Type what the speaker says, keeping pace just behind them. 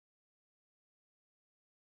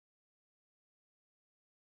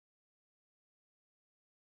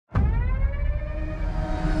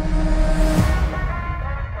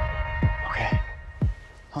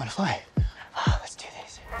to fly. Let's do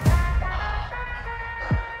this.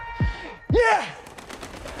 Yeah!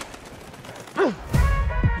 You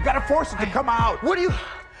gotta force it to come out. What do you...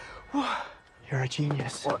 You're a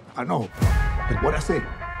genius. Well, I know. What'd I say?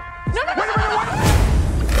 No!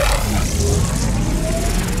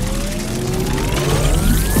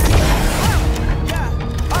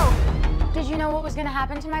 Did you know what was gonna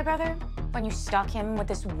happen to my brother when you stuck him with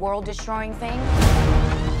this world-destroying thing?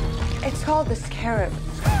 It's called the scarab.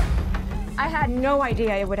 I had no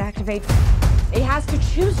idea it would activate. It has to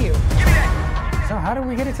choose you. Give me that! So how do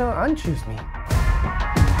we get it to unchoose me?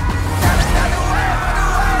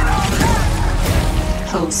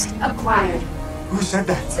 Host acquired. Who said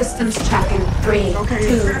that? Systems tracking 3, Okay, 2.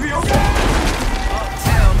 it's gonna be okay.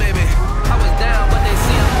 Uptown, baby. I was down, but they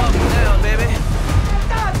see I'm up now, baby.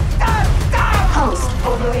 Stop! Host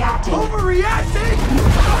overreacting. Overreacting?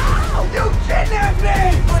 Oh, you kidnapped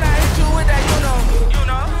me! When I hit you with that, you know.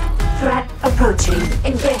 Threat approaching.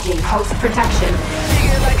 Engaging host protection.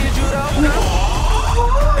 Kick it like it's judo.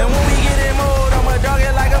 And when we get in mode, I'ma dog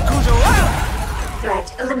it like I'm Cujo.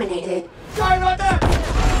 Threat eliminated. Sorry about that!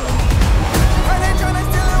 They tryna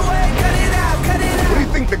steal away, cut it out. What do you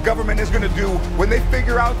think the government is gonna do when they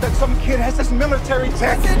figure out that some kid has this military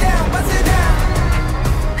tech? Bust it down.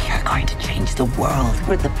 We are going to change the world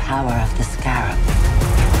with the power of the scarab.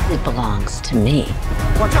 It belongs to me.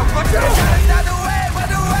 Watch out! Stop the way, but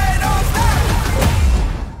the way don't stop.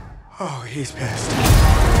 Oh, he's pissed.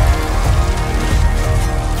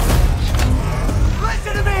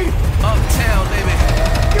 Listen to me! Uptown, baby.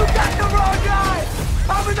 You got the wrong guy!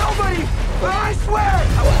 I'm a nobody! I swear!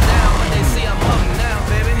 I was down, but they see I'm up now,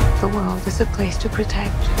 baby. The world is a place to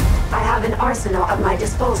protect. I have an arsenal at my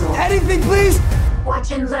disposal. Anything, please!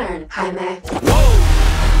 Watch and learn, Jaime.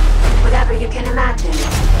 Whoa! Whatever you can imagine,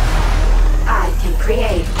 I can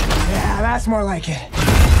create. Yeah, that's more like it.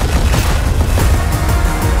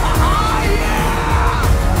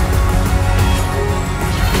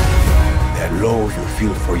 That love you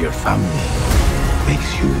feel for your family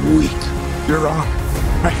makes you weak. You're wrong.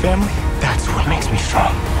 My family, that's what makes me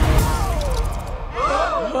strong.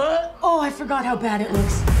 Oh, I forgot how bad it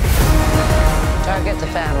looks. Target the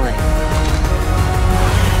family.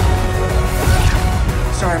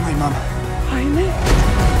 Sorry, my mom.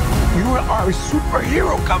 You are a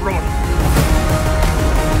superhero, cabron.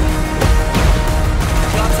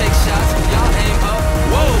 Y'all take shots, y'all aim up.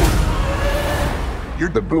 Whoa! You're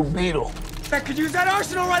the Blue Beetle. I could use that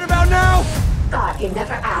arsenal right about now! Thought you'd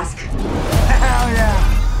never ask. Hell yeah!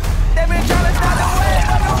 They been tryna stop the way,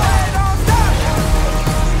 but the way don't stop.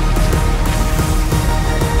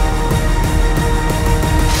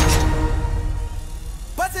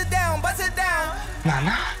 Bust it down, bust it down.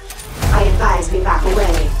 Nana?